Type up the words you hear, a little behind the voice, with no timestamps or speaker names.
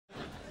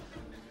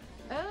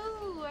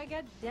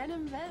got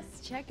Denim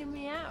Vest checking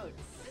me out.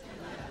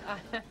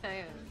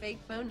 Fake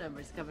phone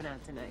numbers coming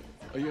out tonight.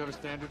 Oh, you have a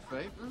standard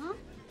fake? Mm-hmm.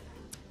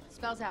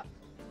 Spells out,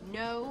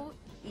 no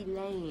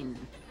Elaine.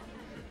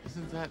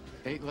 Isn't that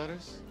 8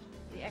 letters?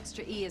 The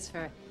extra E is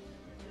for,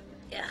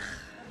 ugh.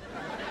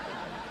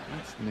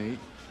 That's neat.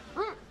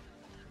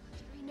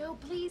 No,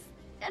 please,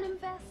 Denim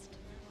Vest.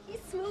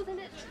 He's smoothing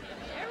it.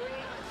 Very good.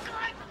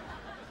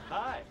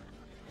 Hi.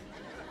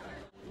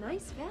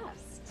 Nice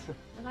vest.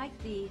 I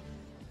like the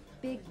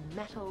big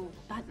metal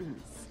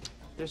buttons.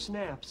 They're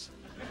snaps.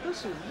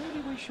 Listen,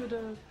 maybe we should,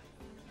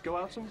 go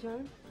out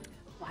sometime?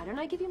 Why don't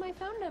I give you my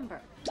phone number?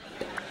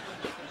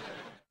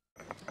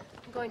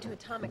 I'm going to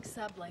Atomic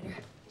Sub later.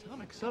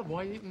 Atomic Sub?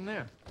 Why are you eating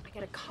there? I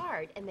get a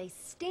card, and they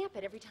stamp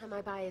it every time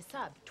I buy a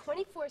sub.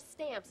 24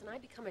 stamps, and I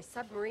become a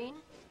submarine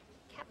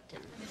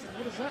captain.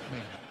 What does that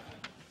mean?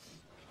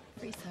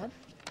 Free sub.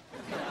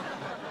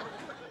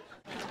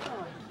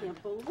 Oh, I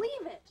can't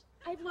believe it.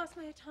 I've lost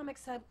my Atomic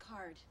Sub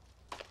card.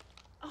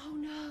 Oh,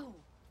 no.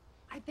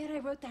 I bet I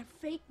wrote that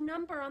fake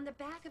number on the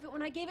back of it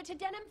when I gave it to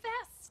Denim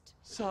Vest.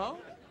 So?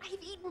 I've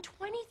eaten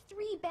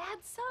 23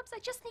 bad subs. I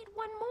just need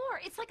one more.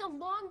 It's like a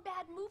long,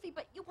 bad movie,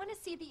 but you want to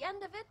see the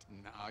end of it?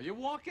 No, you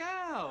walk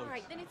out. All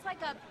right, then it's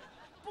like a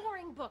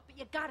boring book, but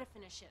you gotta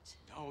finish it.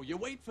 No, you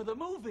wait for the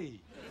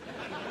movie.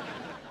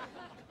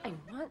 I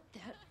want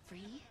that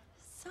free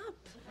sub.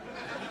 I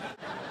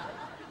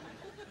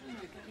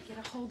gotta get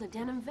a hold of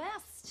Denim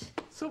Vest.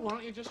 So why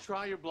don't you just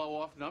try your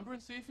blow-off number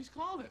and see if he's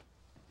called it?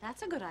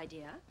 That's a good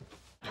idea.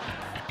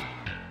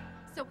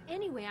 So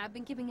anyway, I've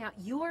been giving out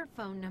your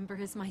phone number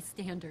as my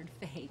standard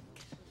fake.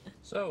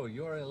 So,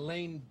 you're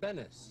Elaine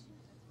Bennis.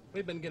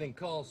 We've been getting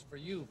calls for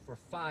you for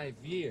 5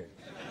 years.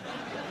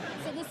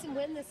 So listen,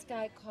 when this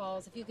guy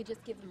calls, if you could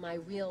just give him my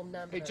real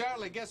number. Hey,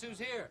 Charlie, guess who's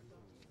here?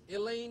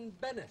 Elaine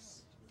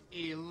Bennis.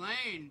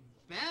 Elaine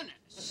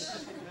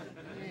Bennis.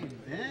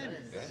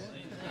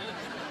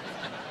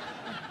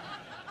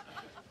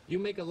 You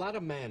make a lot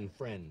of man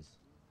friends.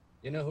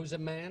 You know who's a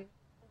man?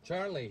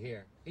 Charlie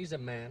here. He's a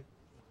man.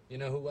 You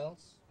know who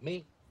else?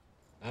 Me.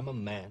 I'm a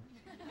man.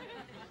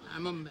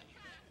 I'm a man.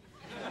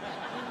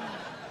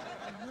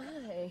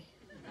 Hi.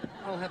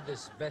 I'll have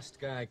this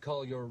vest guy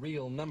call your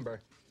real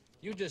number.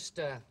 You just,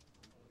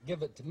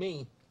 give it to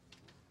me,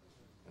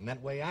 and that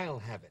way I'll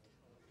have it.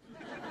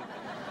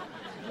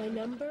 My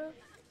number?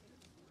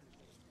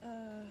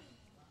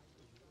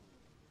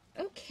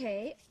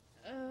 Okay.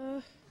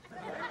 Well,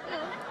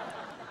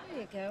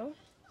 there you go.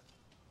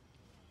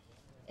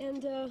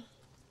 And,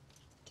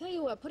 tell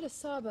you what, put a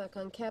sawbuck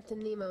on Captain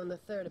Nemo and the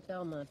Third at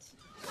Belmont.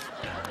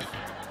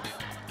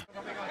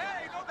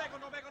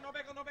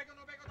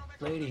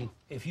 Lady,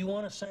 if you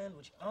want a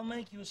sandwich, I'll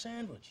make you a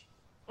sandwich.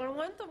 I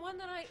want the one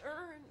that I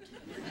earned.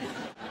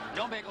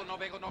 No bagel, no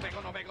bagel, no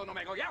bagel, no bagel, no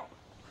bagel, yow!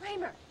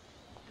 Kramer,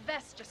 the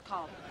vest just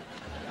called.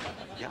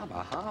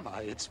 Yama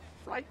hama, it's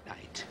fright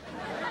night.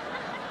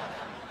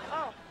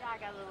 Oh, yeah, I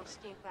got a little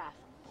stink bath.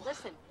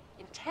 Listen,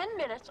 in 10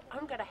 minutes,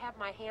 I'm gonna have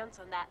my hands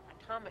on that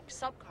Atomic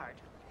Sub card.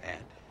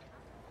 And?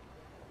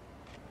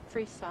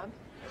 Free sub.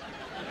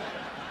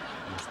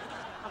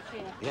 I'll see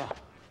you. Yeah.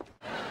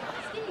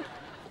 Steve.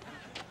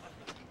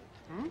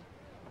 Hmm?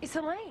 It's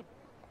Elaine.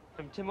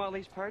 From Tim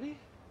Watley's party?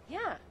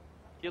 Yeah.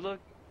 You look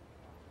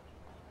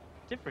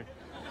different.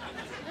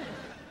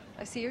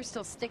 I see you're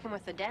still sticking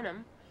with the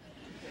denim.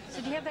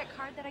 So do you have that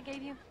card that I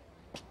gave you?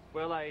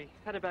 Well, I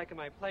had it back in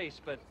my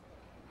place, but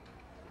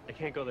I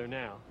can't go there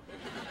now.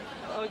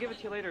 I'll give it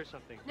to you later or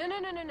something. No.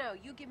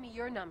 You give me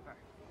your number.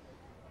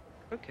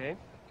 Okay.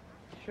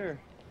 Sure.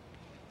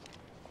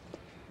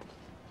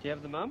 Do you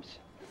have the mumps?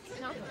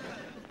 No.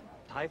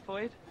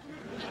 Typhoid?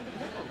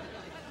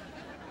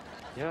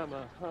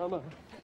 Yama, hama.